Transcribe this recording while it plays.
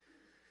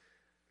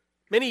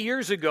Many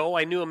years ago,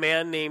 I knew a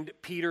man named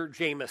Peter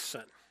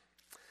Jameson.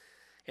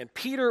 And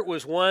Peter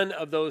was one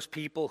of those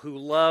people who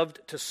loved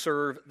to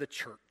serve the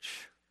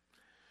church.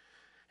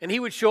 And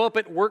he would show up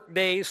at work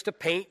days to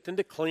paint and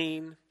to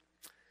clean.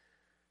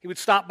 He would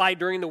stop by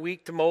during the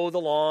week to mow the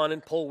lawn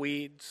and pull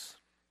weeds.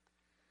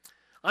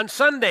 On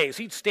Sundays,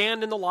 he'd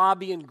stand in the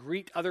lobby and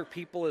greet other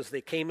people as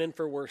they came in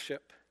for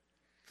worship.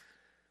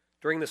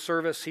 During the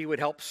service, he would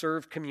help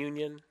serve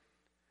communion.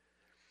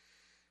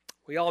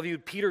 We all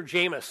viewed Peter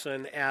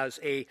Jameson as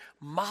a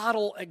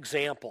model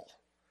example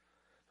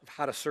of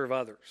how to serve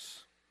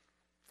others.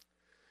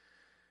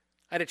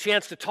 I had a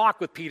chance to talk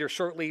with Peter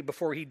shortly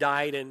before he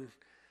died, and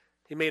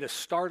he made a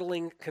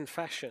startling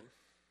confession.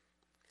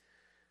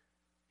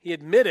 He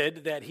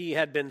admitted that he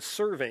had been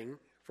serving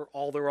for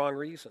all the wrong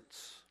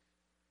reasons.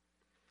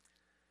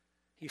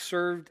 He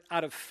served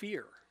out of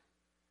fear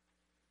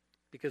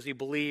because he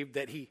believed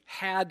that he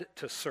had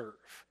to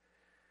serve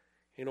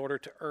in order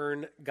to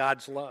earn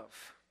God's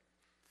love.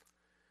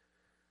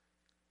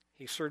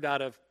 He served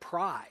out of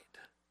pride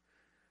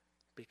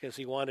because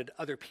he wanted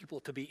other people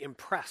to be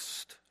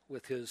impressed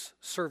with his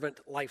servant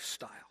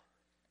lifestyle.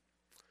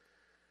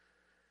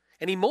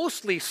 And he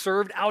mostly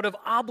served out of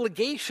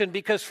obligation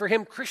because for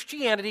him,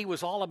 Christianity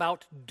was all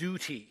about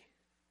duty.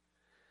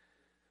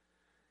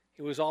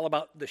 It was all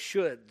about the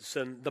shoulds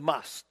and the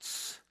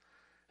musts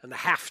and the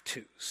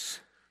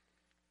have-tos.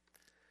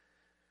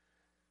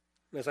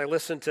 As I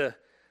listened to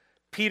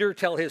Peter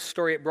tell his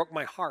story, it broke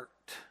my heart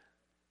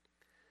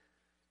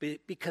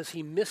because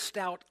he missed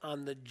out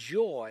on the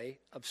joy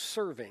of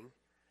serving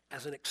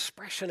as an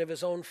expression of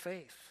his own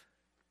faith.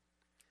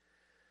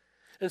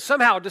 And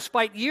somehow,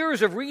 despite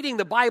years of reading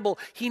the Bible,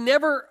 he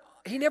never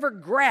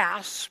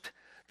grasped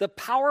the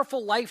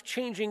powerful,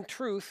 life-changing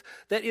truth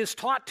that is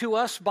taught to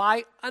us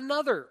by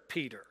another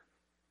Peter,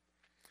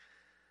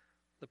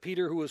 the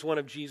Peter who was one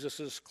of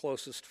Jesus'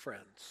 closest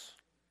friends.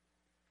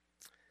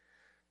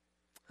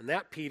 And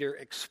that Peter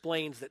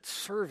explains that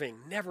serving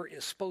never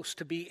is supposed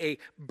to be a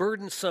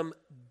burdensome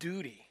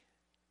duty.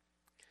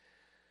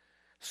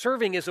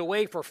 Serving is a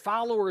way for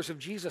followers of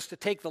Jesus to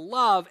take the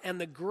love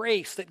and the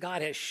grace that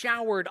God has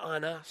showered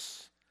on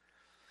us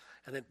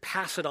and then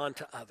pass it on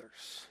to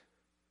others.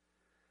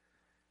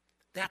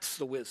 That's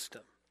the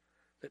wisdom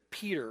that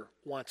Peter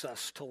wants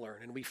us to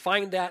learn. And we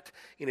find that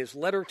in his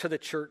letter to the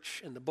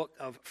church in the book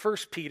of 1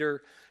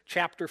 Peter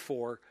chapter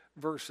 4,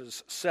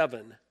 verses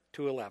 7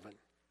 to 11.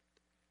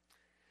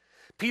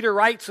 Peter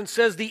writes and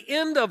says, "The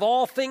end of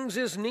all things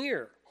is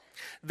near.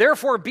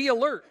 Therefore be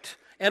alert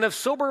and of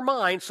sober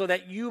mind so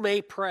that you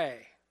may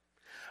pray.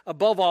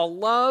 Above all,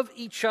 love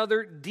each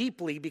other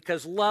deeply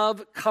because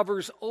love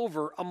covers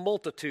over a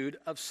multitude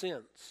of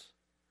sins.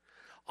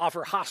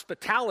 Offer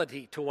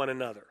hospitality to one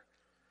another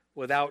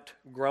without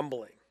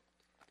grumbling."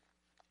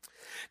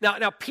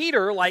 Now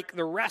Peter, like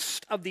the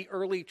rest of the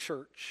early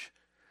church,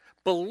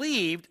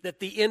 believed that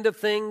the end of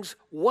things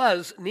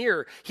was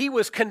near. He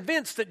was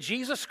convinced that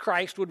Jesus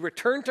Christ would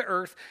return to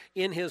earth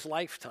in his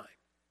lifetime.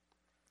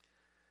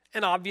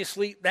 And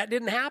obviously, that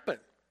didn't happen.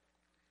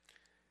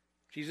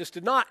 Jesus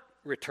did not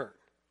return.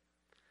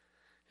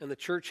 And the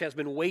church has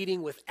been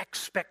waiting with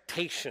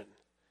expectation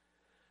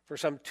for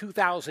some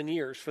 2,000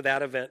 years for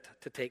that event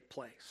to take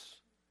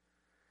place.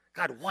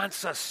 God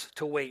wants us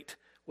to wait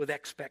with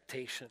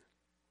expectation.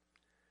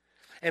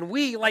 And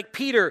we, like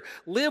Peter,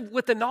 live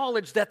with the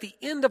knowledge that the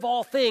end of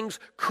all things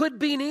could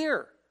be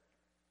near.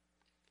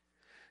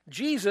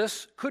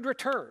 Jesus could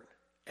return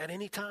at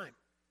any time.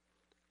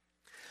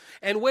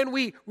 And when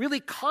we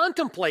really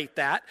contemplate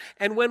that,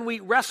 and when we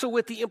wrestle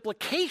with the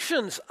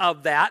implications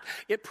of that,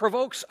 it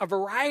provokes a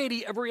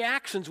variety of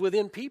reactions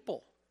within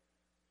people.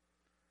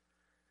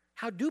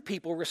 How do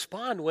people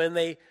respond when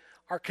they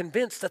are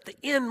convinced that the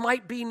end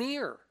might be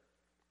near?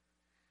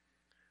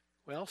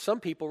 Well, some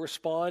people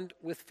respond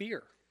with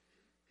fear.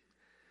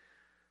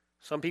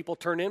 Some people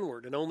turn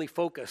inward and only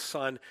focus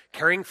on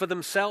caring for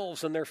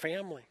themselves and their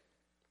family.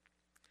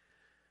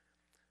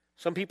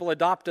 Some people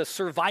adopt a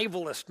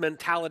survivalist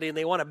mentality and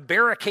they want to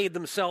barricade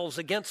themselves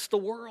against the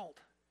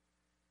world.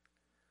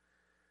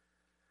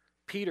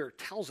 Peter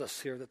tells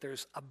us here that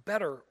there's a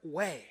better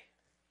way.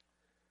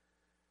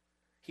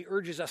 He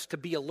urges us to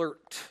be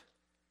alert,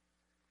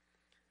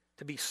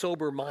 to be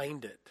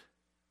sober-minded,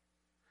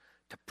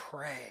 to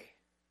pray.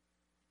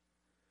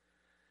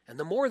 And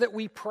the more that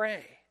we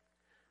pray,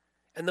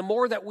 and the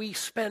more that we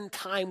spend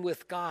time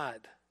with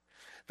God,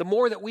 the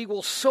more that we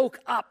will soak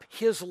up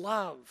his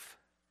love.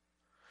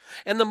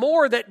 And the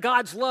more that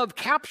God's love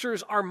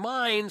captures our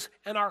minds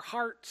and our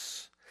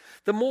hearts,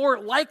 the more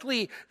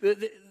likely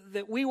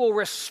that we will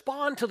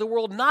respond to the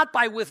world not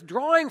by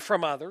withdrawing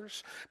from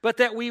others, but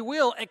that we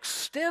will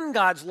extend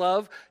God's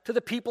love to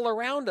the people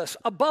around us.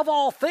 Above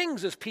all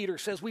things, as Peter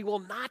says, we will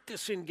not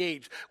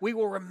disengage. We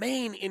will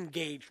remain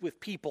engaged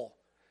with people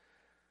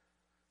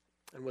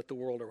and with the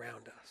world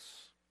around us.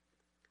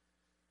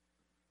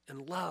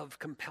 And love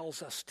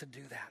compels us to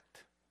do that.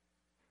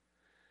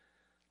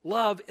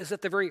 Love is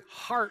at the very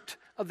heart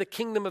of the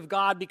kingdom of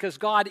God because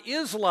God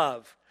is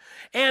love.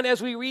 And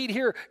as we read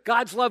here,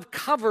 God's love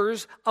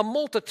covers a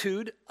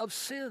multitude of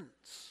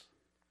sins.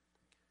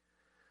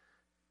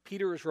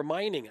 Peter is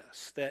reminding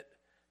us that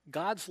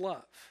God's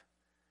love,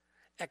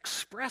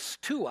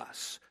 expressed to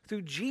us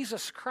through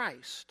Jesus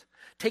Christ,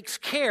 takes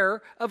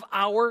care of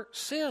our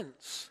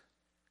sins.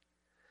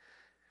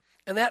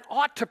 And that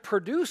ought to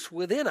produce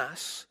within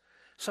us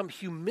some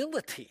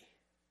humility.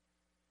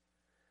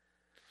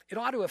 It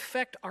ought to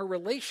affect our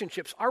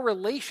relationships. Our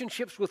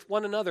relationships with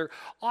one another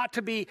ought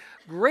to be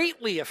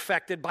greatly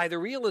affected by the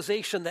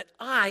realization that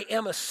I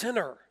am a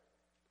sinner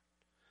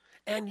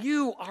and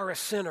you are a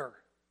sinner.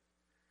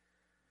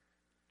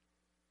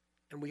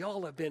 And we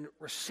all have been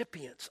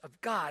recipients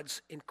of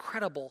God's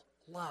incredible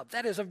love.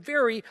 That is a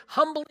very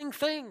humbling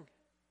thing.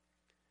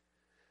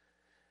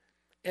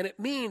 And it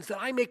means that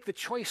I make the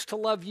choice to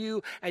love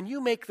you and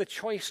you make the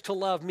choice to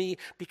love me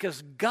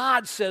because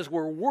God says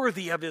we're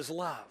worthy of his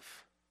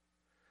love.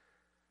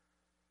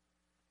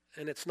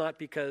 And it's not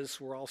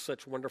because we're all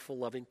such wonderful,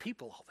 loving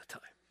people all the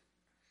time.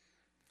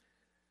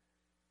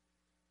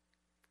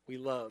 We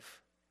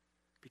love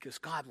because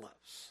God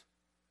loves.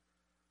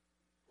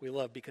 We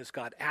love because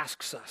God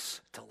asks us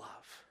to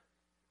love.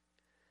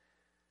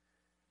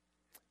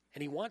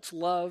 And he wants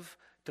love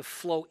to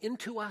flow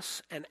into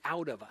us and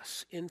out of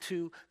us,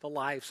 into the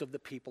lives of the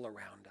people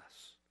around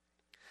us.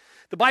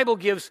 The Bible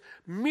gives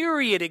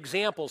myriad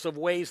examples of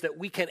ways that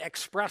we can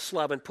express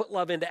love and put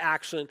love into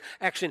action.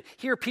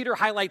 Here, Peter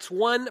highlights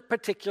one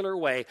particular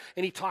way,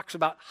 and he talks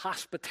about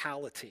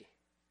hospitality.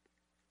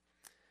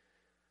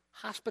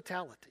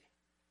 Hospitality.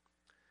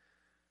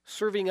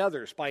 Serving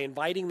others by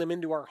inviting them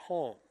into our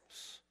homes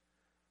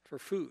for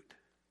food,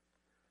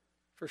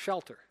 for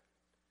shelter,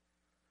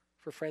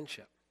 for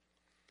friendship.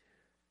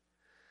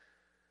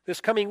 This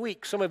coming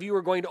week, some of you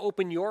are going to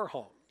open your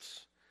homes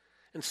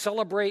and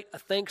celebrate a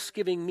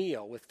Thanksgiving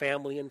meal with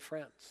family and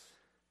friends.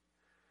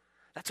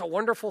 That's a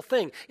wonderful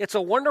thing. It's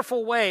a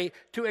wonderful way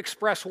to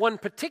express one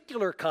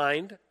particular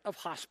kind of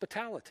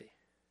hospitality.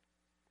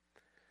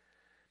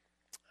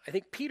 I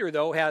think Peter,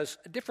 though, has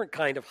a different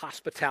kind of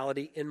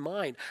hospitality in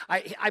mind.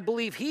 I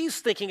believe he's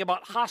thinking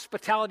about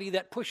hospitality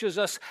that pushes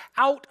us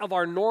out of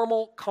our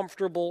normal,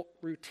 comfortable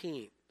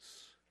routines.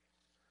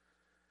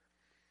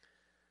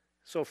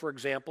 So, for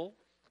example,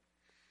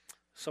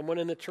 someone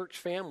in the church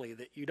family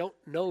that you don't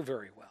know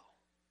very well,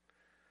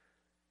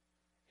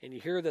 and you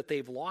hear that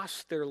they've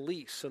lost their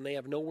lease and they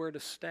have nowhere to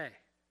stay.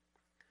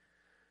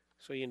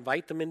 So you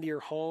invite them into your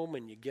home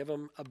and you give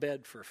them a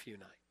bed for a few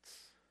nights.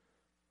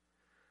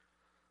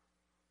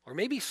 Or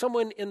maybe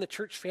someone in the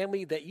church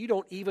family that you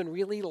don't even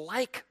really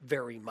like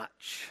very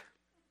much.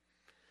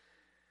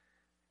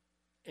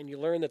 And you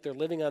learn that they're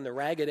living on the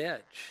ragged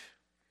edge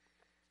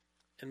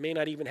and may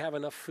not even have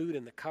enough food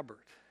in the cupboard.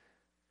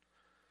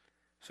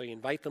 So you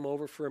invite them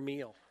over for a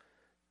meal.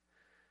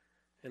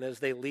 And as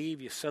they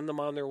leave, you send them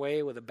on their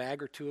way with a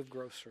bag or two of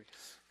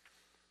groceries.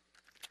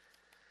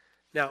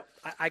 Now,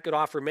 I could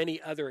offer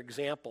many other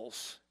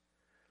examples,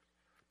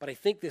 but I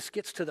think this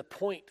gets to the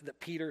point that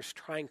Peter's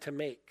trying to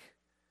make.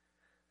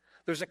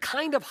 There's a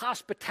kind of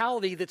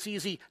hospitality that's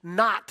easy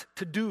not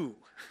to do.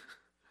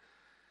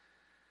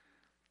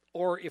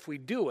 Or if we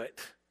do it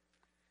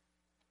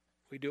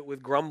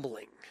with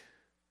grumbling.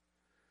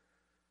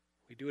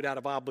 We do it out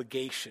of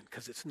obligation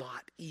because it's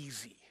not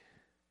easy.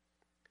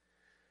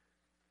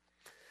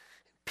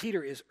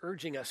 Peter is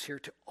urging us here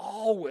to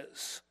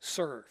always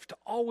serve, to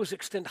always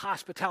extend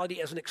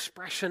hospitality as an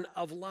expression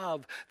of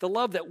love, the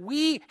love that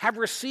we have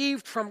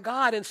received from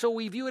God, and so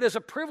we view it as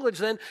a privilege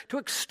then to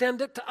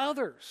extend it to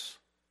others.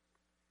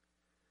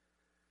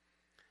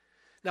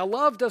 Now,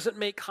 love doesn't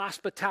make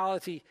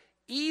hospitality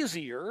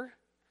easier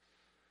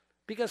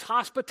because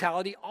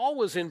hospitality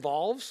always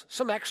involves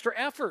some extra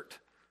effort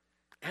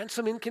and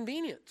some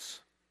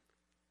inconvenience.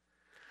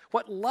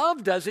 What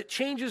love does, it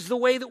changes the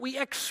way that we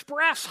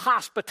express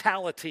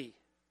hospitality.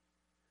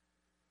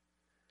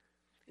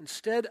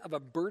 Instead of a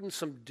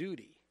burdensome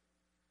duty,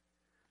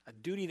 a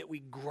duty that we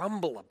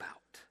grumble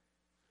about,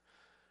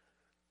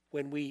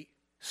 when we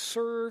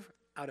serve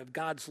out of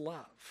God's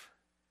love,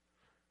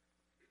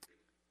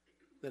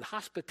 then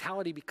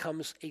hospitality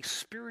becomes a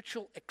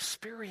spiritual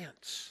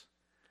experience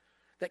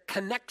that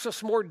connects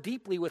us more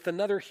deeply with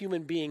another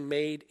human being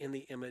made in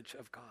the image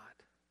of God.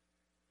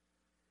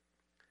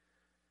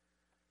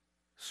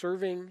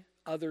 Serving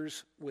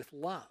others with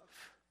love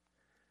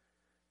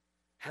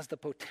has the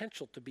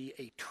potential to be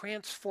a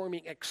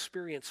transforming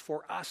experience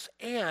for us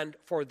and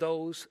for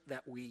those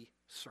that we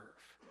serve.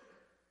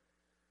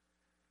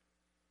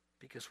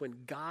 Because when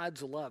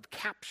God's love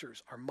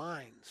captures our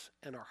minds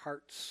and our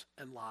hearts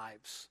and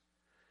lives,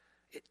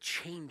 it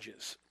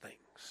changes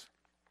things.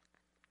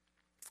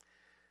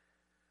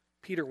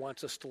 Peter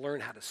wants us to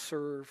learn how to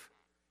serve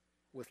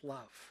with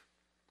love.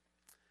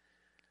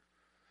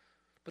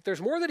 But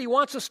there's more that he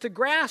wants us to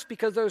grasp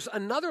because there's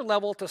another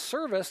level to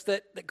service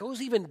that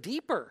goes even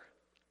deeper.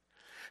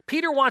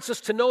 Peter wants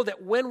us to know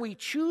that when we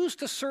choose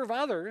to serve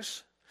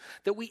others,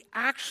 that we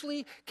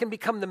actually can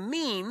become the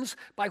means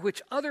by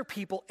which other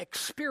people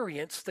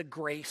experience the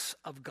grace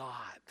of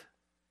God.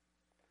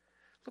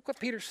 Look what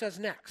Peter says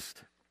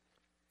next.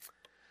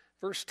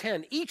 Verse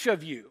 10, each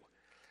of you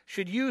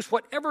should use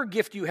whatever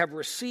gift you have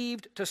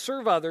received to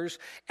serve others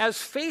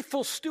as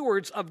faithful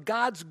stewards of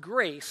God's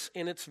grace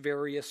in its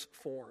various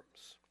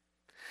forms.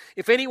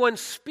 If anyone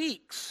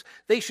speaks,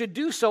 they should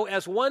do so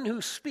as one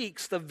who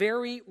speaks the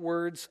very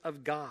words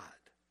of God.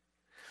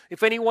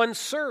 If anyone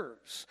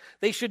serves,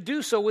 they should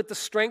do so with the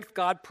strength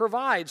God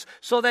provides,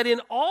 so that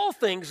in all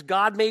things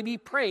God may be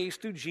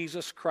praised through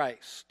Jesus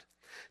Christ.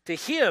 To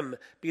him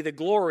be the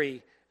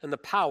glory and the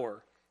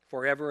power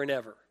forever and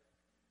ever.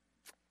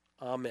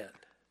 Amen.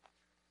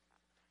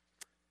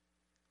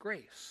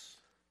 Grace.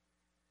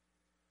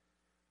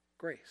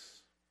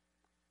 Grace.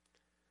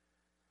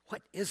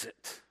 What is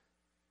it?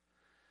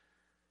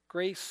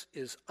 Grace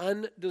is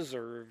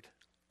undeserved,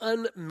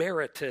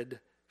 unmerited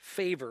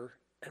favor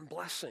and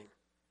blessing.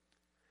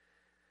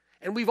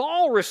 And we've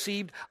all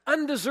received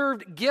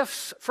undeserved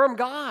gifts from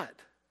God.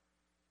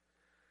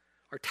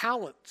 Our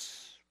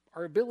talents,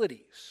 our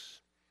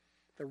abilities,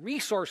 the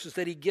resources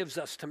that he gives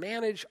us to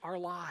manage our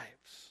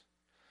lives.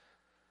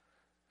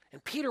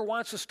 And Peter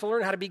wants us to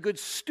learn how to be good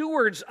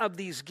stewards of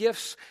these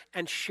gifts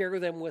and share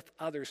them with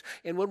others.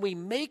 And when we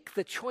make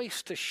the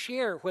choice to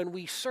share, when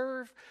we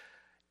serve,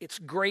 it's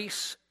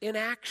grace in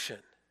action.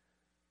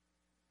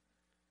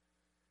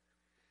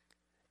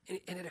 And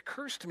it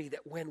occurs to me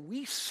that when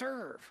we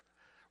serve,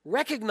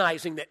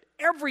 recognizing that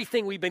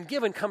everything we've been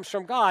given comes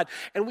from God,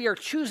 and we are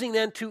choosing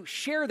then to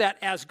share that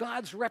as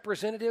God's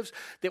representatives,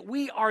 that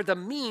we are the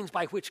means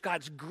by which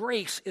God's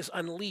grace is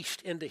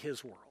unleashed into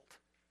his world.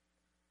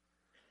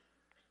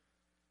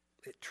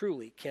 It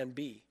truly can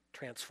be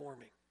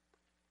transforming.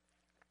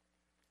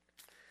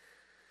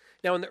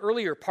 Now, in the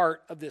earlier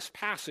part of this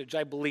passage,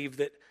 I believe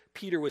that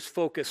Peter was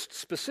focused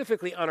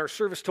specifically on our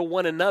service to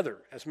one another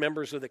as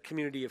members of the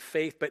community of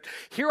faith. But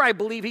here I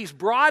believe he's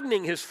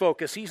broadening his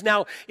focus. He's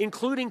now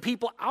including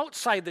people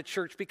outside the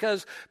church,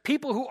 because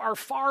people who are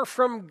far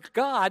from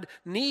God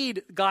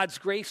need God's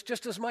grace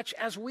just as much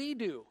as we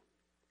do.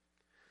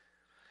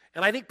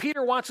 And I think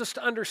Peter wants us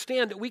to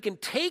understand that we can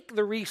take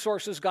the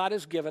resources God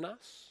has given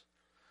us,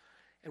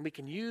 and we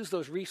can use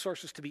those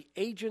resources to be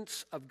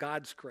agents of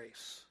God's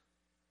grace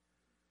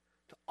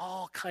to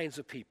all kinds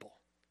of people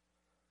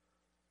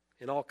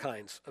in all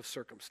kinds of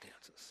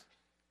circumstances.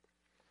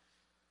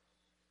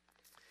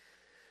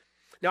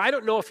 Now, I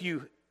don't know if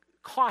you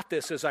caught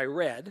this as I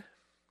read,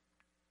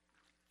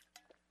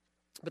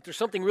 but there's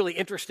something really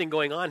interesting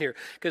going on here,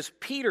 because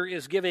Peter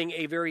is giving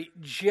a very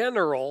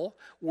general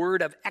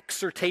word of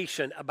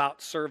exhortation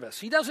about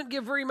service. He doesn't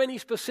give very many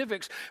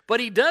specifics,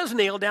 but he does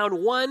nail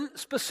down one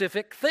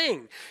specific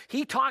thing.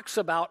 He talks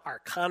about our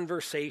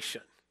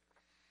conversation.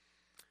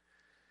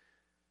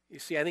 You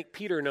see, I think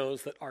Peter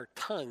knows that our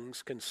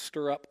tongues can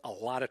stir up a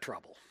lot of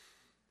trouble.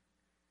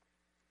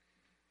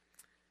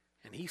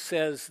 And he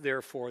says,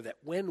 therefore, that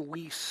when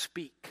we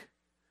speak,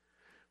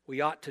 we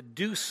ought to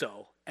do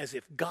so as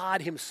if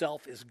God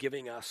himself is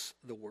giving us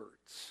the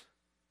words.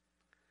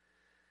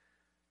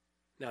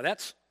 Now,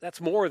 that's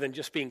more than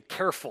just being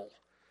careful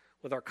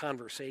with our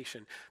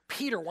conversation.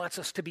 Peter wants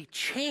us to be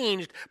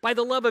changed by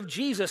the love of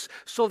Jesus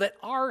so that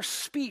our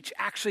speech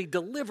actually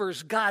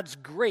delivers God's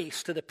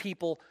grace to the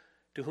people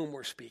to whom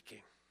we're speaking.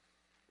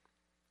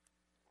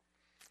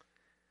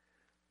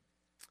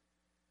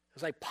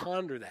 As I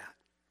ponder that,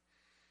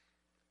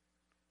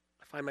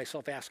 I find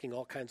myself asking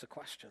all kinds of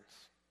questions.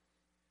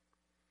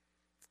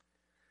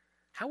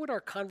 How would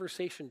our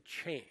conversation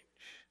change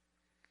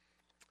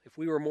if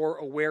we were more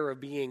aware of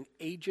being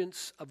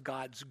agents of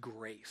God's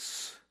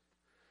grace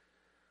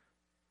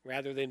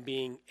rather than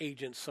being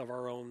agents of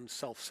our own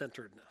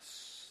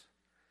self-centeredness,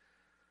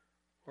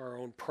 or our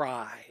own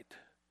pride,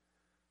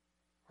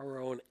 our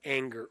own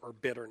anger or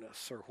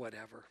bitterness or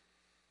whatever?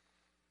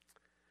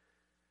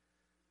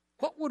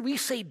 What would we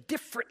say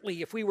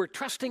differently if we were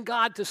trusting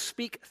God to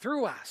speak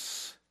through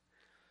us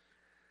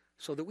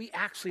so that we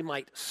actually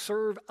might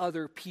serve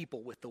other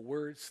people with the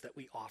words that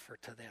we offer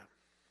to them?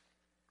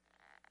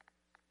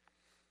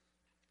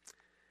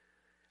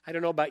 I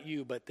don't know about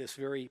you, but this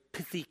very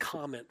pithy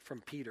comment from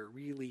Peter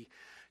really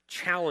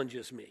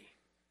challenges me.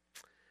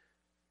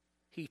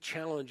 He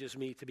challenges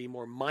me to be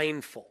more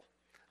mindful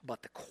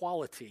about the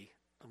quality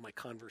of my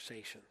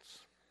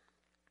conversations.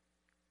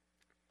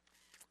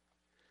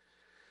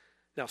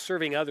 Now,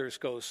 serving others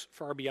goes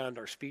far beyond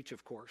our speech,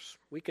 of course.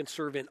 We can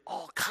serve in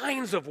all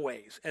kinds of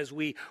ways as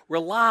we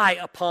rely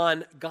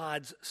upon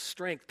God's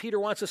strength. Peter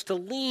wants us to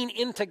lean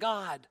into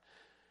God,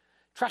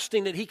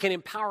 trusting that he can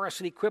empower us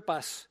and equip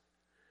us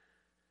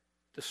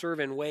to serve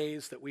in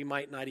ways that we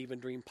might not even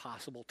dream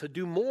possible, to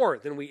do more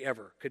than we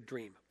ever could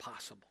dream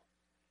possible.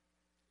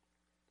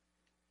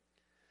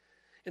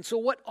 And so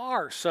what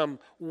are some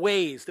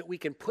ways that we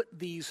can put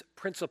these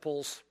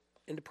principles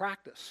into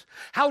practice?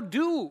 How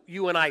do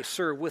you and I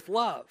serve with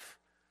love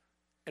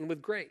and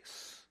with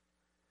grace,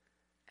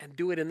 and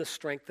do it in the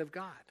strength of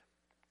God?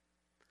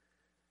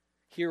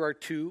 Here are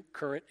two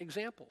current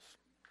examples.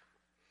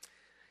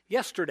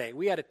 Yesterday,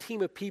 we had a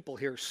team of people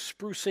here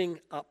sprucing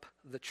up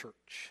the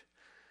church.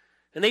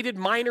 And they did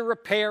minor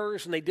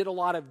repairs and they did a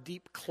lot of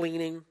deep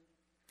cleaning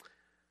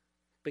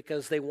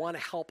because they want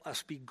to help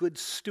us be good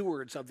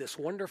stewards of this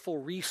wonderful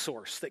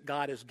resource that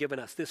God has given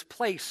us, this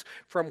place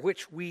from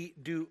which we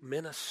do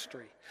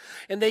ministry.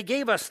 And they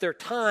gave us their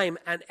time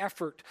and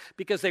effort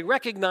because they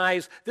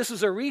recognize this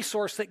is a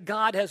resource that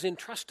God has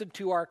entrusted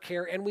to our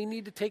care and we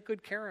need to take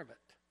good care of it.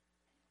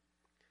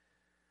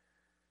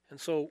 And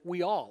so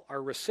we all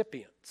are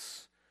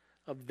recipients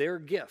of their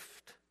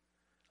gift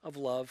of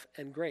love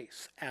and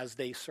grace as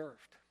they served.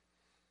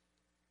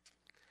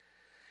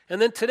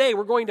 And then today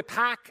we're going to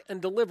pack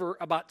and deliver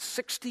about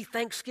 60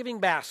 Thanksgiving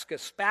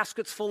baskets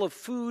full of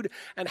food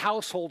and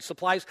household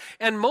supplies.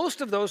 And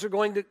most of those are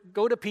going to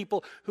go to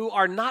people who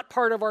are not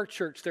part of our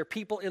church. They're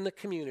people in the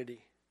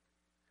community.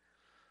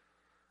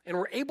 And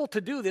we're able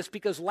to do this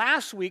because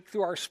last week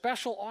through our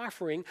special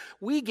offering,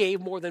 we gave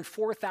more than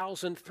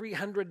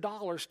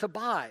 $4,300 to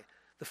buy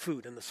the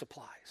food and the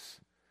supplies.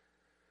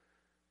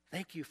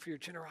 Thank you for your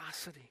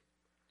generosity.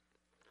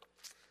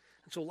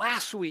 And so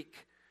last week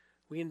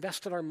we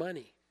invested our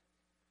money.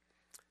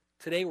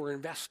 Today we're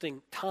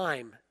investing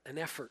time and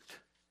effort.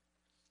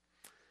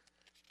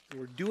 And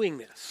we're doing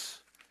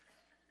this,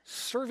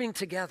 serving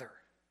together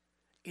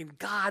in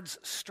God's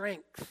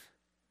strength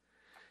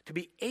to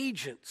be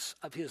agents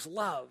of His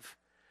love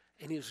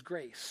and His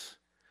grace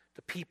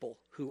to people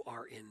who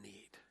are in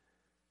need.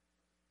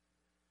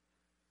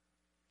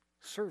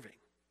 Serving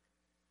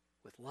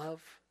with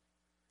love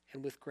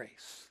and with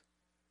grace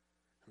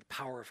and the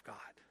power of God.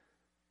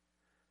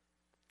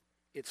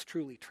 It's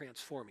truly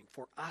transforming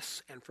for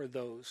us and for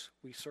those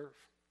we serve.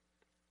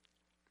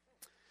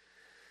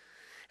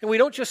 And we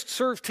don't just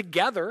serve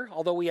together,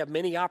 although we have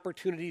many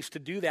opportunities to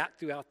do that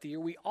throughout the year.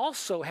 We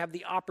also have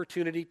the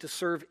opportunity to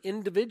serve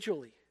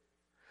individually.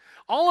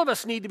 All of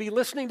us need to be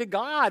listening to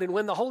God, and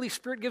when the Holy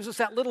Spirit gives us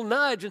that little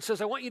nudge and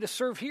says, I want you to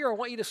serve here, I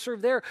want you to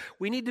serve there,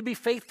 we need to be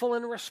faithful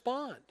and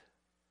respond.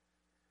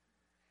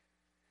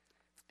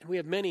 And we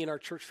have many in our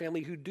church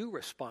family who do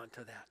respond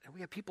to that. And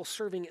we have people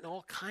serving in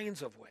all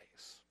kinds of ways.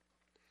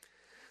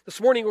 This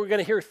morning we're going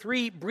to hear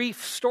 3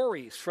 brief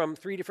stories from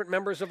 3 different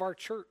members of our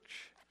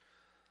church.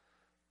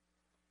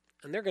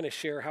 And they're going to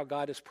share how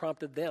God has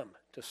prompted them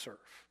to serve.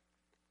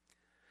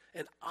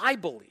 And I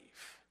believe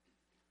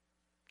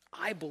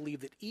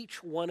that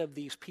each one of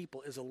these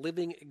people is a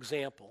living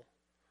example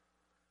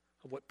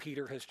of what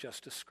Peter has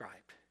just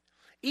described.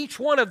 Each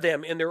one of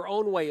them in their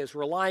own way is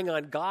relying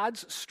on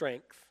God's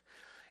strength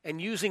and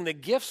using the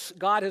gifts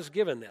God has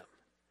given them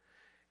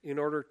in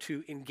order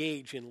to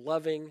engage in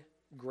loving,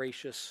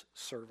 gracious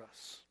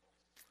service.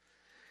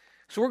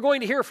 So we're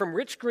going to hear from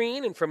Rich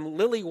Green and from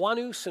Lily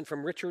Wanus and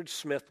from Richard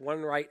Smith,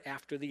 one right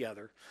after the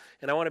other.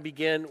 And I want to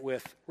begin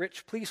with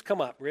Rich. Please come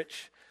up,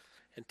 Rich,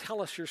 and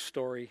tell us your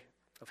story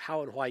of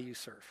how and why you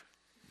serve.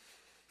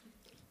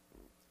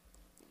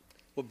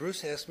 Well,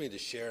 Bruce asked me to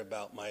share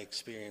about my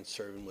experience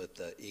serving with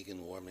the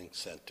Egan Warming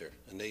Center.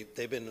 And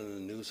they've been in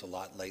the news a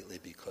lot lately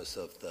because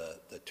of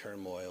the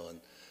turmoil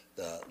and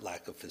the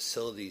lack of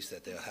facilities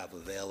that they'll have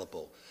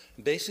available.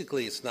 And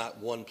basically, it's not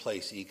one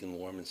place, Egan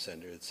Warming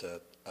Center. It's a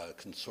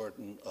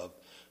consortium of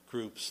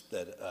groups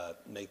that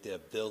make their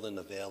building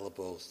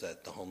available so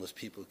that the homeless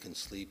people can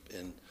sleep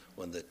in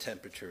when the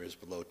temperature is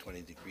below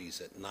 20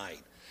 degrees at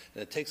night.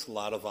 And it takes a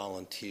lot of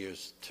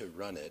volunteers to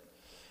run it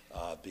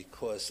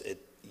because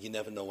you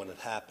never know when it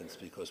happens,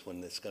 because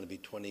when it's going to be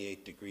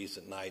 28 degrees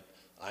at night,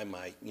 I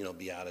might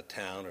be out of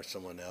town or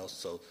someone else.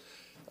 So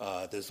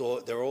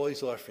they're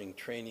always offering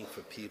training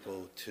for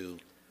people to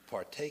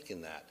partake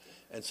in that.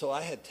 And so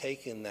I had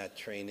taken that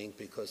training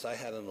because I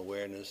had an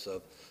awareness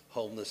of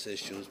homeless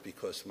issues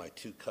because of my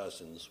 2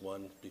 cousins,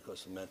 one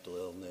because of mental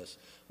illness,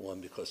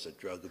 one because of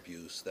drug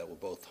abuse, that were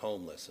both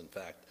homeless. In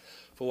fact,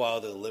 for a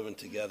while they were living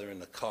together in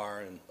the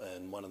car,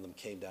 and one of them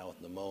came down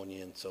with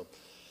pneumonia. And so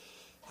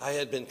I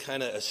had been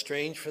kind of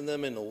estranged from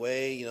them in a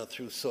way,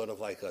 through sort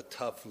of like a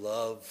tough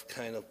love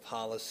kind of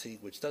policy,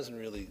 which doesn't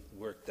really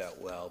work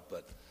that well.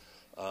 But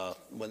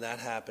when that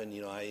happened,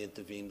 I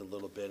intervened a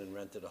little bit and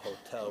rented a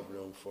hotel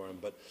room for him.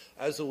 But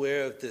I was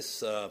aware of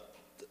this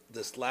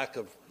lack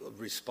of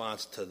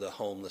response to the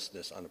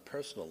homelessness on a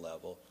personal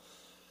level.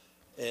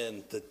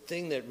 And the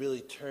thing that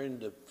really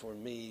turned it for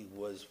me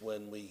was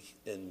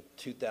in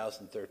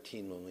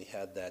 2013, when we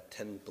had that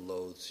 10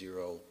 below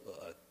zero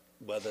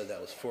weather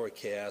that was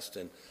forecast,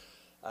 and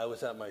I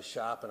was at my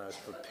shop and I was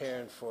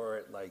preparing for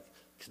it, like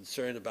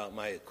concerned about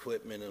my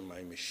equipment and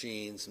my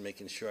machines and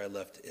making sure I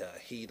left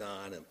heat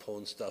on and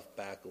pulling stuff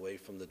back away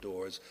from the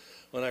doors,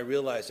 when I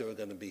realized there were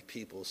going to be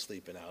people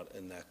sleeping out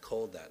in that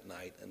cold that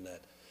night, and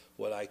that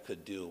what I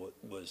could do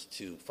was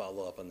to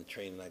follow up on the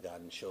training I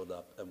got and showed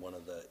up at one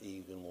of the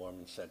Egan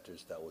Warming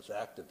Centers that was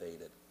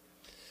activated.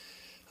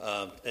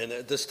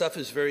 And the stuff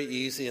is very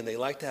easy, and they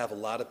like to have a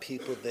lot of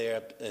people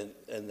there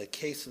in the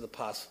case of the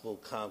possible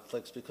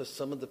conflicts, because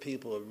some of the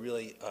people are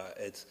really,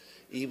 it's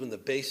even the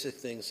basic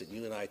things that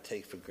you and I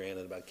take for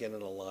granted about getting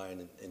in a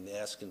line and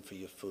asking for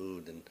your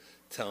food and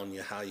telling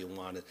you how you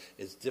want it.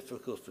 It's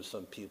difficult for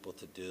some people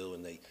to do,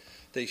 and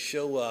they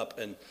show up.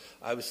 And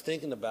I was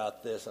thinking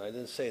about this, and I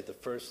didn't say it the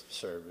first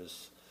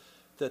service,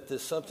 that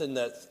there's something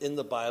that's in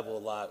the Bible a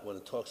lot when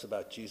it talks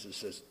about Jesus.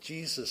 Says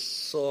Jesus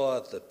saw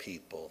the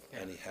people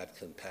and he had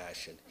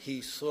compassion. He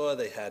saw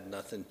they had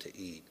nothing to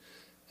eat,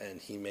 and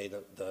he made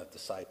the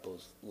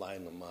disciples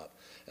line them up.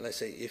 And I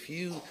say, if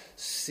you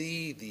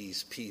see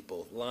these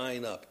people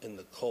line up in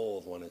the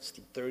cold when it's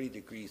 30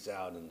 degrees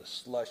out and the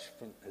slush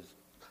has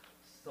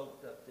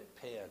soaked up their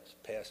pants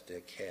past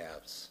their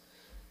calves,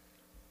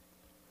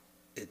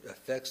 it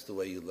affects the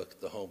way you look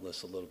at the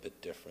homeless a little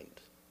bit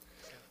different.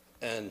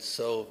 And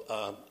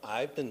so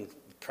I've been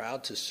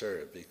proud to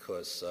serve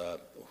because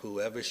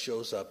whoever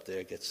shows up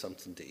there gets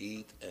something to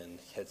eat and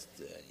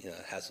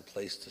has a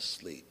place to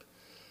sleep.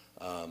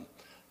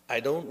 I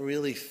don't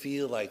really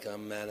feel like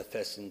I'm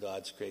manifesting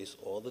God's grace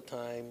all the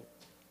time,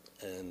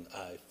 and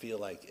I feel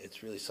like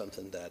it's really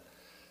something that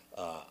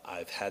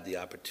I've had the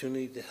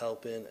opportunity to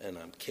help in, and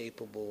I'm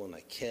capable and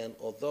I can,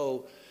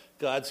 although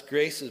God's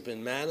grace has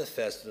been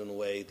manifested in a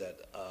way that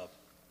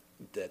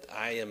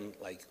I am,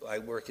 like, I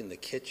work in the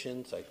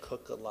kitchens, I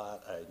cook a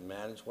lot, I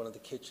manage one of the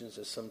kitchens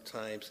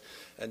sometimes,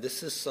 and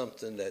this is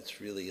something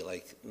that's really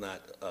like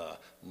not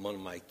one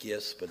of my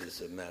gifts, but is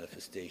a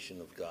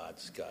manifestation of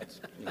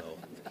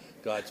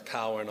God's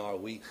power in our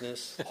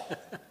weakness.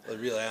 But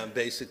really, I'm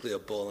basically a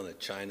bull in a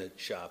china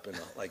shop in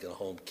a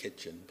home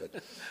kitchen,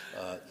 but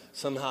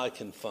somehow I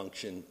can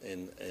function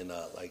in an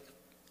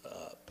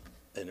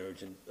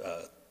urgent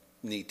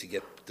need to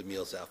get the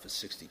meals out for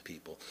 60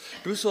 people.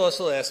 Bruce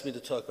also asked me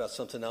to talk about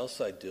something else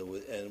I do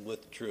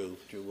with Drew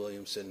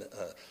Williamson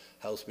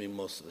helps me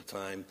most of the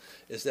time,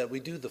 is that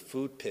we do the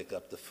food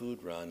pickup, the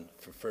food run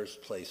for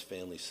First Place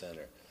Family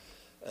Center.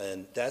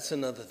 And that's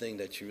another thing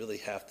that you really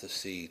have to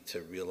see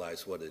to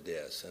realize what it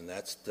is. And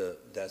that's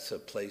a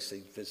place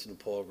that Vincent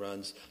Paul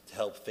runs to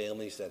help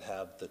families that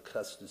have the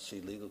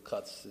legal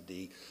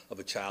custody of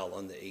a child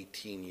under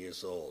 18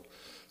 years old.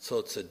 So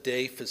it's a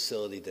day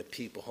facility that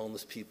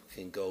homeless people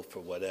can go for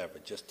whatever,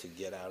 just to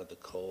get out of the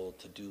cold,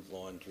 to do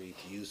laundry,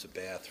 to use a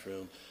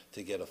bathroom,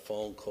 to get a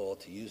phone call,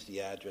 to use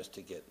the address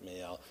to get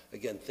mail.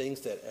 Again,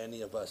 things that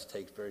any of us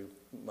take very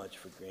much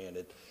for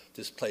granted.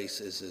 This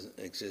place is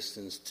in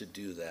existence to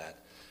do that.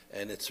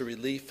 And it's a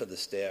relief for the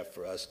staff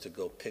for us to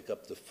go pick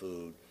up the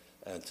food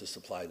and to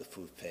supply the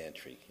food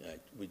pantry.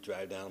 We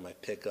drive down my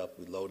pickup,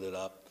 we load it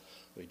up,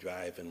 we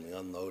drive and we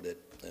unload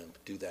it, and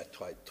do that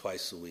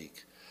twice a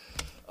week.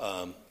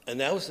 And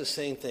that was the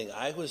same thing.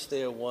 I was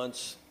there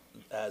once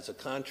as a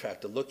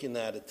contractor looking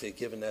at it to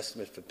give an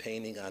estimate for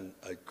painting on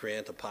a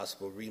grant, a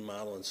possible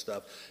remodel and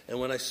stuff. And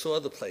when I saw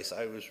the place,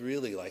 I was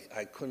really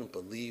I couldn't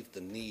believe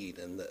the need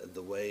and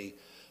the way,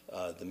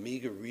 the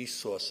meager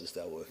resources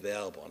that were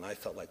available. And I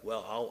felt like,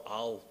 well,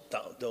 I'll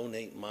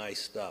donate my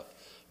stuff.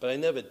 But I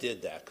never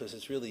did that because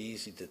it's really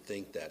easy to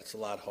think that. It's a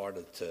lot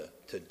harder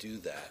to do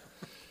that.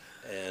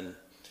 And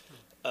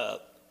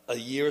a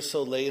year or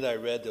so later, I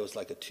read there was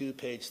like a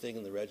 2-page thing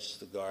in the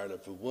Register Guard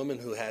of a woman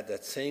who had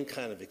that same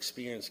kind of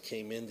experience,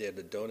 came in there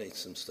to donate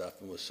some stuff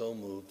and was so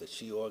moved that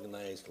she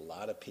organized a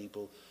lot of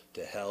people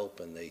to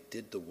help, and they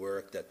did the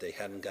work that they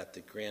hadn't got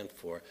the grant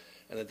for.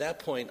 And at that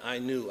point, I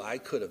knew I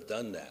could have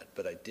done that,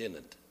 but I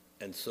didn't.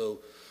 And so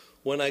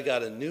when I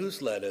got a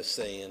newsletter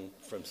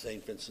from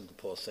St. Vincent de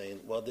Paul saying,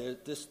 well,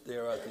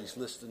 there are these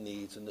lists of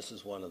needs, and this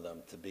is one of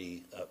them, to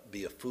be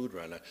a food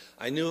runner,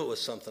 I knew it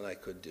was something I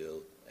could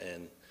do,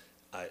 and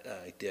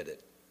I did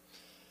it.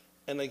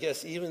 And I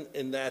guess even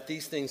in that,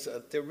 these things,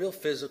 they're real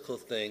physical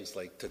things,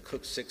 like to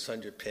cook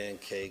 600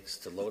 pancakes,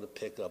 to load a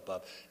pickup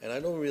up. And I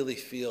don't really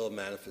feel a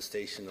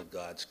manifestation of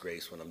God's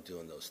grace when I'm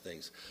doing those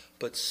things.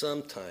 But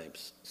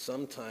sometimes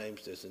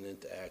there's an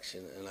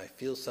interaction, and I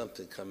feel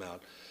something come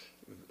out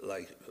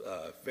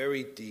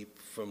very deep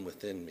from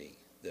within me.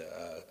 The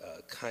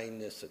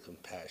kindness, a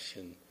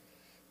compassion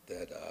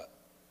that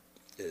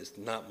is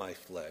not my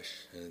flesh,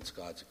 and it's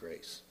God's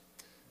grace.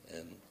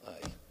 And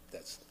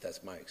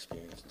that's my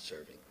experience in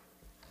serving.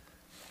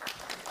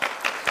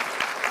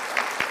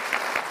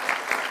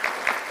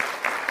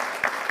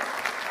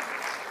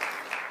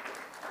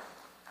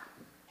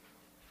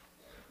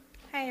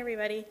 Hi,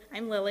 everybody.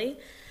 I'm Lily.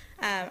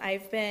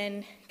 I've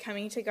been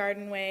coming to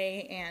Garden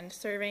Way and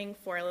serving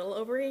for a little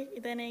over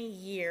than a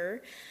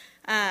year.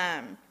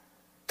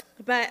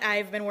 But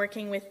I've been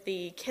working with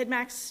the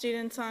KidMax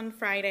students on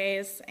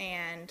Fridays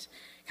and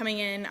coming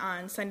in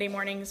on Sunday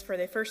mornings for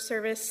the first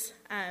service,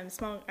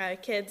 small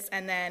kids,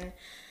 and then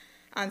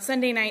on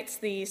Sunday nights,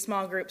 the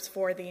small groups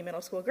for the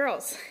middle school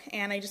girls.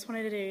 And I just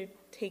wanted to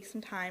take some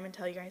time and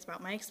tell you guys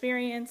about my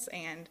experience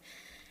and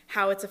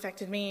how it's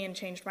affected me and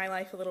changed my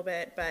life a little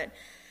bit. But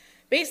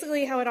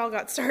basically how it all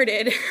got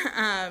started,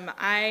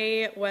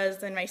 I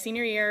was in my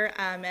senior year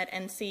at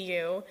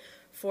NCU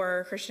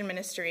for Christian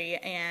ministry,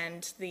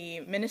 and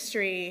the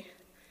ministry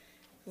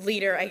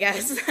leader, I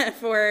guess,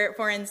 for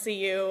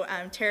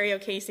NCU, Terry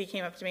O'Casey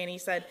came up to me and he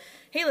said,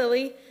 "Hey,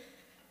 Lily,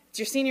 it's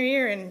your senior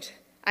year and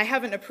I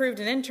haven't approved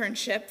an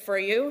internship for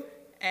you,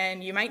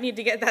 and you might need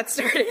to get that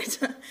started."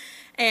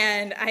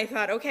 And I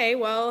thought, okay,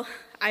 well,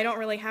 I don't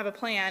really have a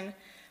plan.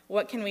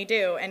 What can we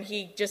do? And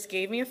he just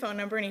gave me a phone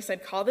number and he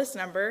said, "Call this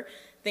number.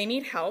 They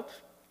need help.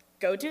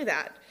 Go do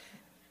that."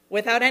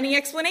 Without any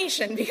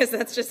explanation, because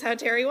that's just how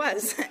Terry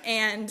was.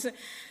 And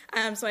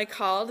so I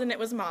called, and it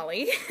was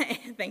Molly,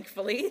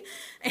 thankfully.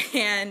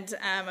 And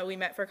we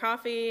met for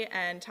coffee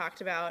and talked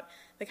about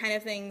the kind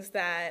of things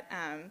that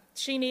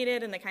she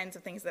needed and the kinds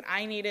of things that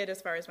I needed as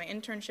far as my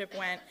internship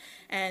went.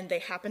 And they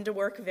happened to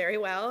work very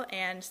well.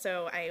 And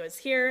so I was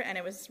here, and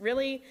it was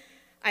really,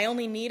 I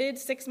only needed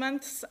 6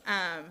 months,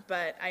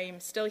 but I'm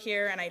still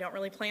here, and I don't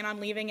really plan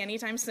on leaving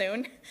anytime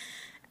soon.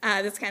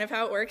 That's kind of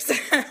how it works.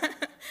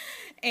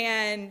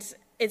 And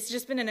it's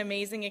just been an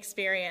amazing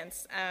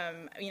experience.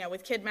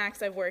 With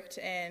KidMax, I've worked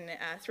in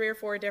 3 or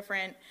 4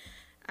 different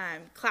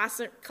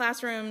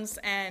classrooms,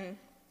 and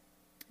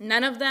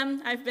none of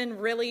them I've been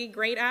really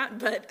great at,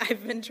 but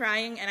I've been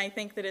trying, and I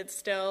think that it's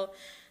still,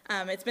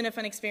 it's been a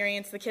fun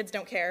experience. The kids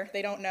don't care.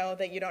 They don't know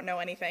that you don't know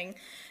anything.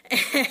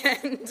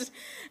 And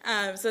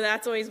so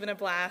that's always been a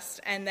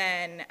blast. And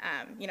then,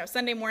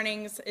 Sunday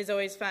mornings is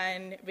always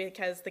fun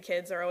because the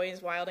kids are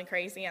always wild and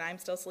crazy and I'm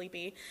still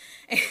sleepy.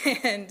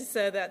 And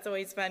so that's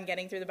always fun,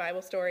 getting through the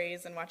Bible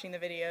stories and watching the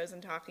videos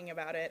and talking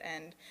about it.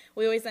 And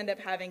we always end up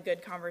having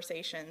good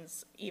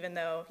conversations, even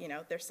though,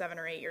 they're 7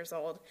 or 8 years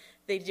old.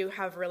 They do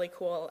have really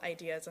cool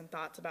ideas and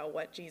thoughts about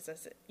what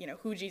Jesus,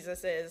 who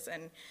Jesus is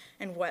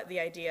and what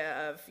the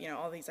idea of,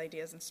 all these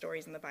ideas and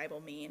stories in the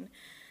Bible mean.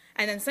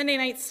 And then Sunday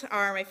nights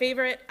are my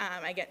favorite.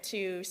 I get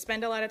to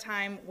spend a lot of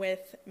time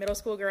with middle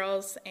school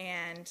girls,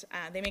 and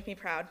they make me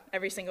proud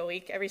every single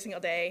week, every single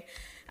day.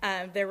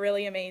 They're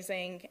really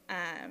amazing.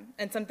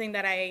 And something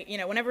that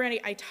whenever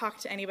I talk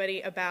to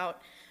anybody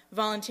about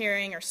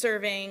volunteering or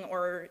serving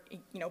or,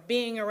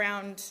 being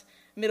around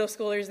middle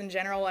schoolers in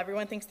general,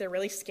 everyone thinks they're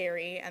really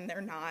scary, and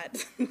they're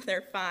not.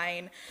 They're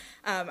fine.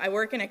 I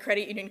work in a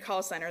credit union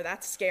call center.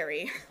 That's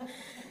scary.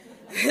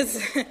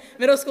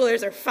 Middle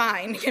schoolers are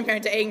fine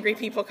compared to angry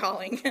people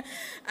calling.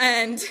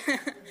 And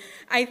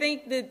I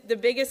think that the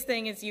biggest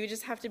thing is you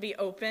just have to be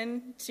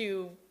open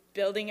to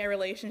building a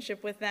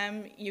relationship with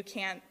them. You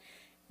can't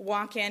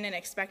walk in and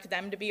expect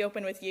them to be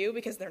open with you,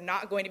 because they're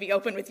not going to be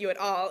open with you at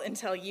all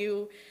until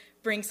you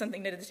bring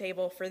something to the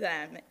table for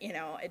them.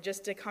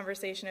 Just a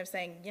conversation of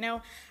saying,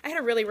 I had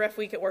a really rough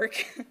week at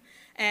work,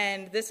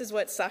 and this is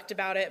what sucked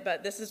about it,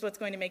 but this is what's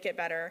going to make it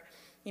better.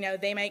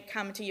 They might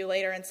come to you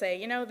later and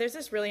say, there's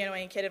this really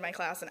annoying kid in my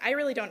class, and I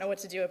really don't know what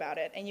to do about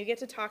it. And you get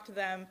to talk to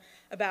them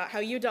about how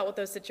you dealt with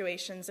those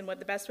situations and what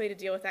the best way to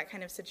deal with that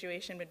kind of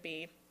situation would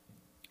be.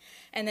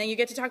 And then you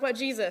get to talk about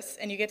Jesus,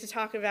 and you get to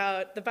talk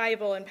about the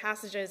Bible and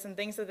passages and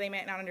things that they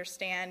might not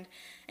understand,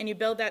 and you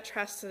build that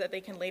trust so that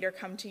they can later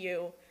come to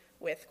you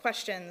with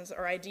questions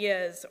or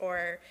ideas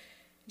or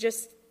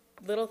just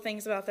little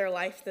things about their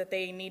life that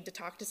they need to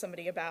talk to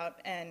somebody about.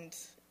 And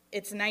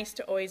it's nice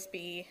to always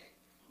be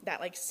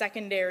that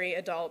secondary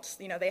adult.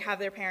 They have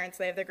their parents,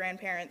 they have their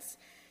grandparents.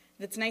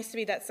 It's nice to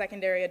be that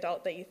secondary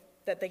adult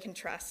that they can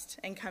trust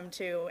and come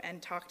to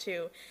and talk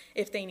to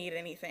if they need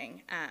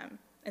anything.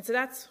 And so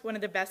that's one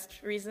of the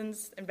best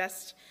reasons and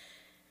best,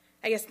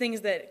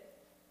 things that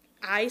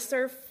I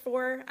serve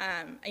for.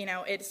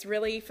 It's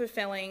really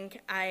fulfilling.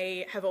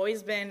 I have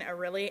always been a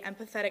really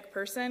empathetic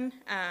person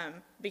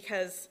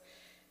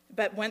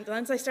but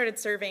once I started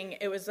serving,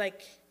 it was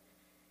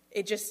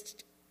it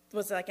just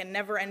was like a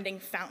never-ending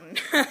fountain.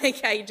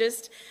 I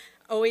just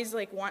always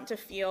want to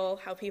feel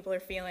how people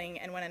are feeling,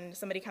 and when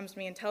somebody comes to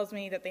me and tells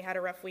me that they had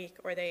a rough week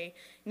or they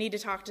need to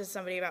talk to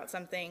somebody about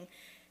something,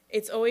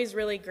 it's always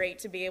really great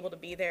to be able to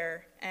be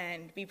there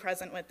and be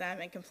present with them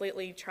and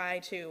completely try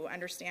to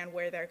understand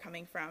where they're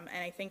coming from.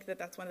 And I think that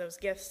that's one of those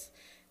gifts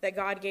that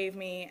God gave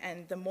me,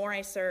 and the more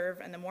I serve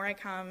and the more I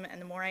come and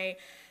the more I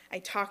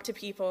talk to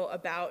people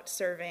about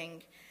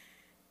serving,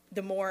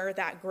 the more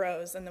that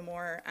grows and the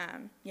more,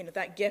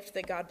 that gift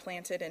that God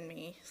planted in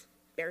me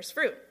bears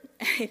fruit.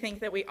 I think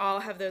that we all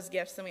have those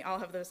gifts and we all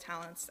have those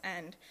talents,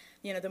 and,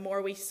 the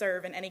more we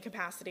serve in any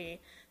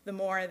capacity, the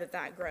more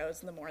that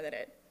grows and the more that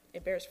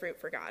it bears fruit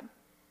for God.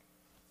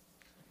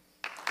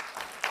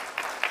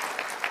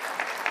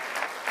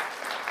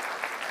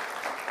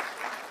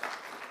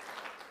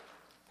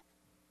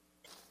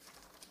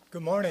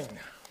 Good morning.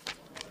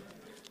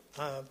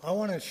 I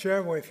want to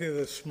share with you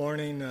this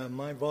morning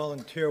my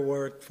volunteer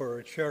work for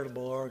a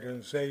charitable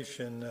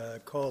organization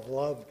called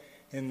Love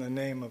in the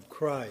Name of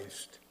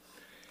Christ.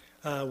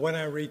 When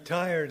I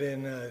retired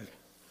in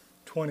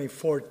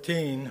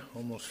 2014,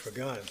 almost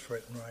forgot, it's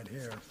written right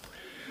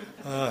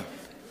here,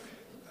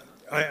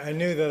 I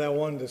knew that I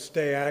wanted to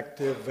stay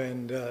active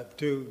and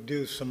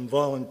do some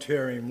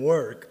volunteering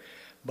work,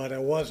 but I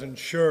wasn't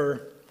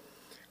sure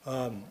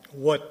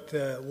what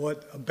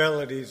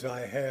abilities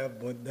I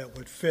have that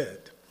would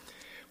fit.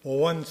 Well,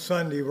 one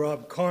Sunday,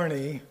 Rob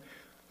Carney,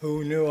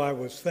 who knew I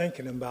was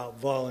thinking about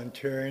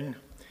volunteering,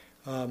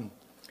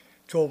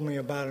 told me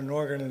about an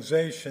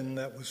organization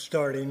that was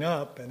starting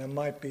up, and I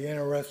might be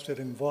interested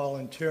in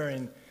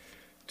volunteering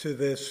to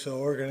this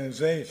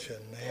organization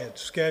they had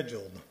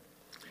scheduled.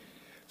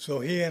 So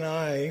he and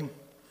I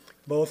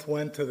both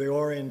went to the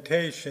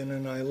orientation,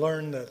 and I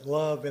learned that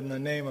Love in the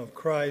Name of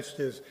Christ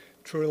is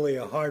truly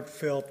a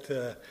heartfelt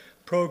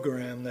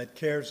program that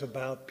cares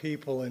about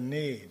people in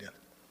need.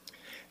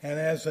 And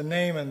as the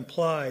name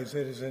implies,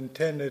 it is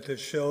intended to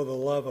show the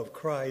love of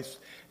Christ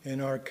in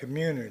our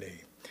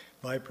community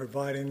by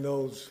providing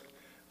those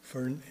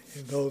for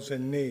those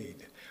in need.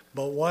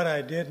 But what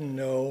I didn't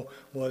know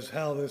was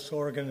how this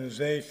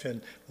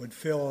organization would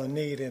fill a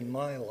need in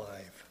my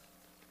life.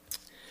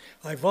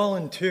 I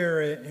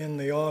volunteer in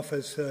the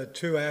office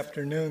 2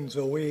 afternoons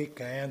a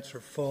week. I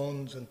answer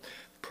phones and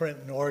print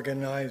and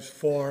organize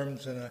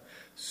forms and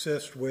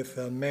assist with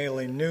a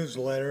mailing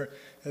newsletter,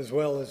 as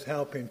well as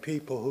helping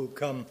people who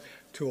come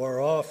to our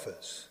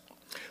office.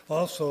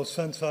 Also,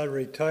 since I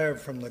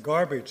retired from the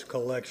garbage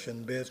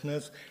collection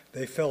business,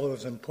 they felt it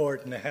was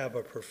important to have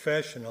a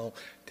professional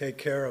take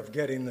care of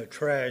getting the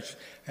trash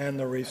and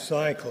the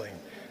recycling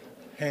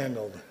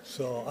handled.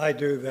 So I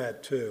do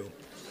that too.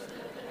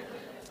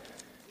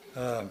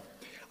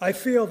 I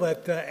feel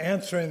that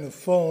answering the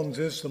phones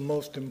is the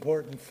most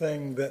important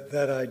thing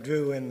that I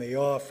do in the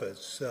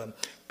office.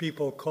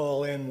 People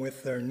call in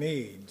with their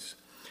needs.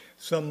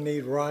 Some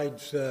need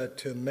rides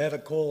to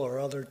medical or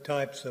other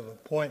types of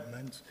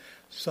appointments.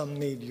 Some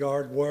need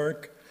yard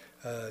work.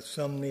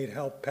 Some need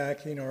help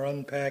packing or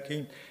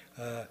unpacking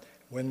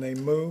when they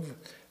move.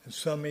 And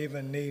some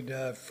even need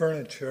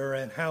furniture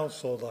and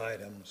household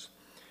items.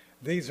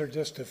 These are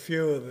just a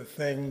few of the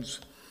things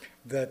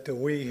that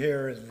we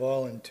here as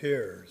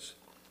volunteers.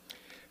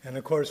 And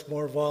of course,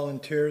 more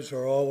volunteers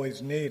are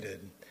always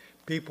needed.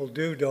 People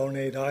do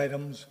donate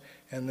items,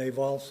 and they've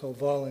also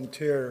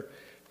volunteered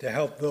to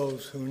help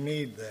those who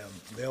need them.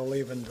 They'll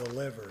even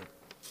deliver.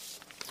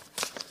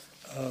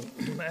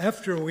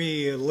 After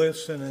we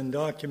listen and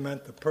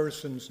document the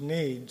person's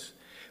needs,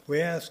 we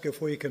ask if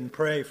we can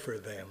pray for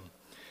them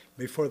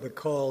before the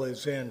call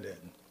is ended.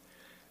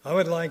 I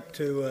would like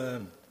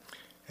to,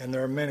 and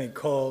there are many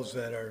calls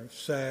that are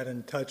sad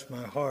and touch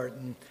my heart,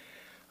 and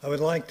I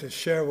would like to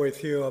share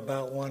with you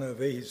about one of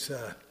these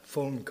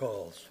phone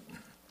calls.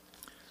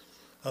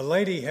 A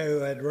lady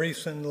who had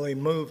recently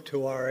moved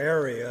to our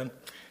area,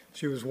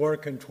 she was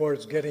working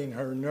towards getting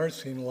her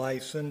nursing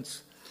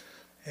license,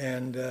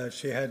 and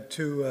she had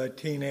 2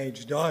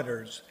 teenage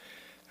daughters.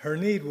 Her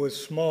need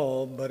was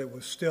small, but it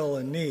was still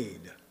a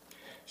need.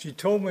 She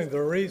told me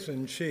the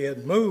reason she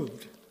had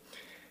moved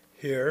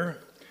here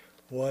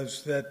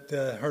was that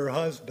her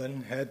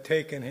husband had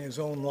taken his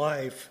own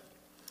life,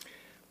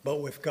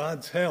 but with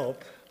God's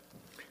help,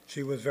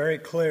 she was very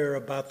clear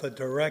about the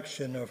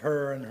direction of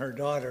her and her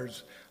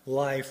daughter's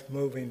life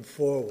moving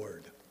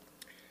forward.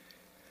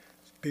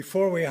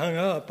 Before we hung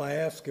up, I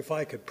asked if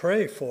I could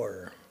pray for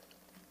her,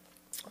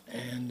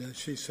 and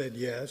she said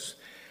yes.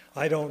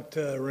 I don't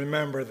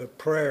remember the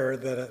prayer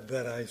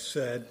that I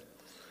said,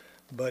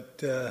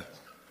 but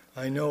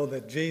I know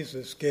that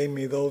Jesus gave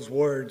me those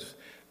words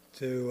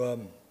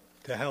to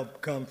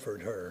help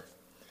comfort her.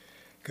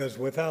 Because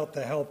without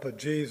the help of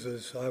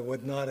Jesus, I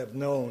would not have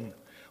known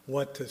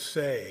what to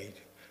say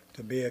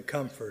to be a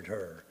comfort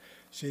her.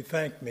 She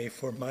thanked me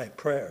for my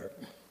prayer.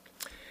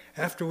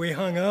 After we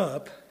hung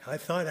up, I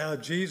thought how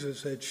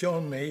Jesus had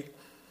shown me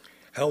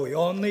how we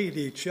all need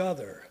each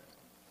other.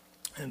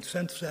 And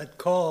since that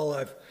call,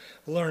 I've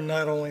learned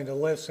not only to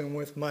listen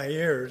with my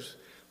ears,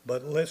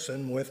 but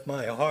listen with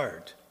my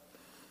heart.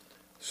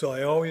 So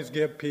I always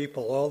give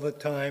people all the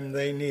time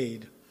they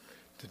need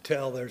to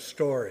tell their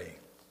story.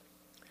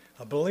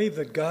 I believe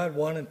that God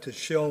wanted to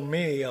show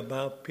me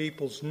about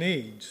people's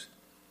needs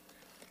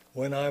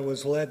when I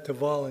was led to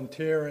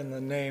volunteer in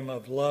the name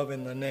of Love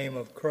in the Name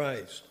of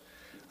Christ.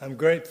 I'm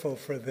grateful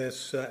for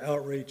this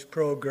outreach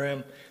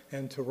program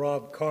and to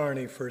Rob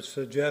Carney for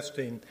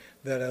suggesting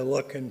that I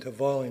look into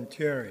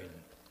volunteering.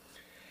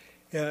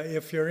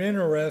 If you're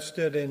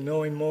interested in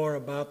knowing more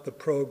about the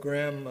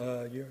program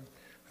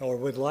or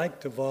would like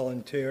to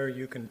volunteer,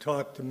 you can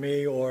talk to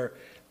me or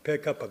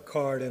pick up a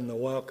card in the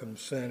Welcome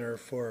Center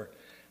for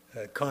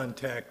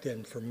contact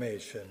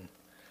information.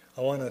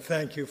 I want to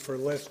thank you for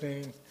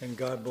listening, and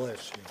God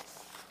bless you.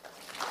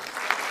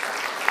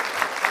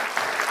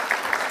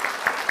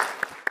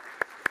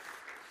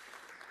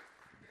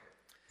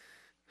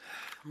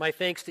 My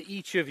thanks to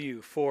each of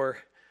you for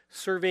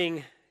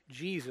serving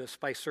Jesus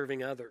by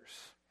serving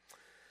others,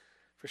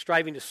 for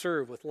striving to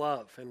serve with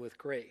love and with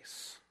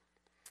grace,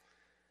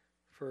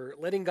 for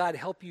letting God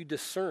help you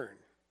discern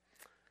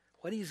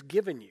what He's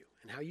given you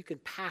and how you can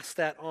pass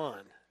that on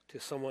to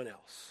someone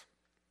else.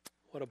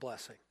 What a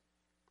blessing.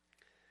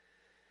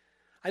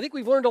 I think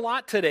we've learned a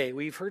lot today.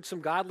 We've heard some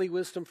godly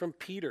wisdom from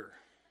Peter,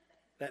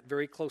 that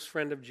very close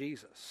friend of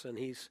Jesus, and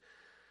he's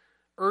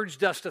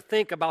urged us to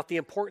think about the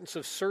importance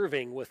of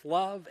serving with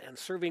love and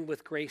serving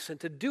with grace and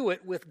to do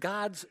it with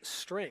God's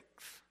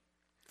strength.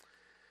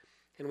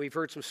 And we've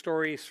heard some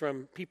stories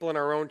from people in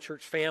our own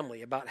church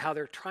family about how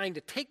they're trying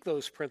to take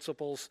those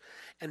principles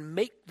and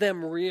make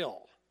them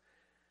real,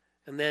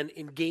 and then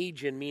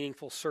engage in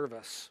meaningful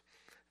service,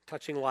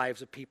 touching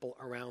lives of people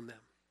around them.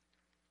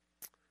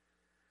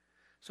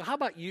 So how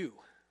about you?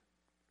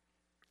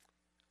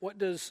 What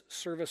does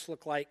service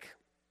look like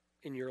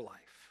in your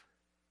life?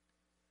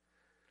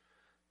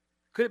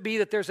 Could it be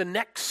that there's a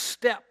next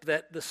step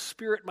that the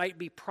Spirit might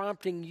be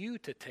prompting you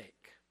to take?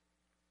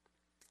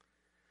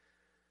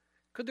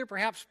 Could there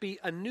perhaps be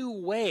a new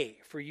way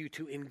for you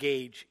to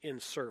engage in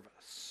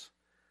service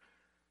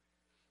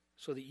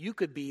so that you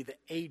could be the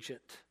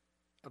agent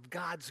of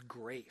God's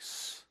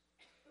grace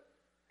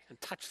and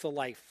touch the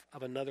life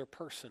of another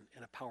person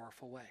in a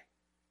powerful way?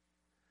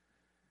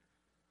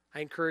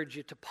 I encourage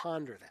you to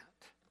ponder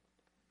that,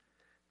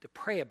 to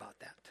pray about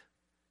that,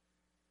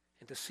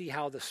 and to see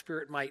how the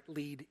Spirit might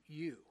lead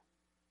you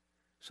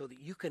so that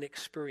you can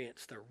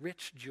experience the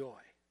rich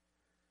joy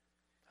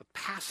of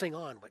passing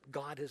on what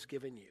God has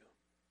given you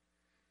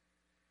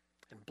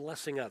and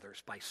blessing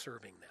others by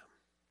serving them.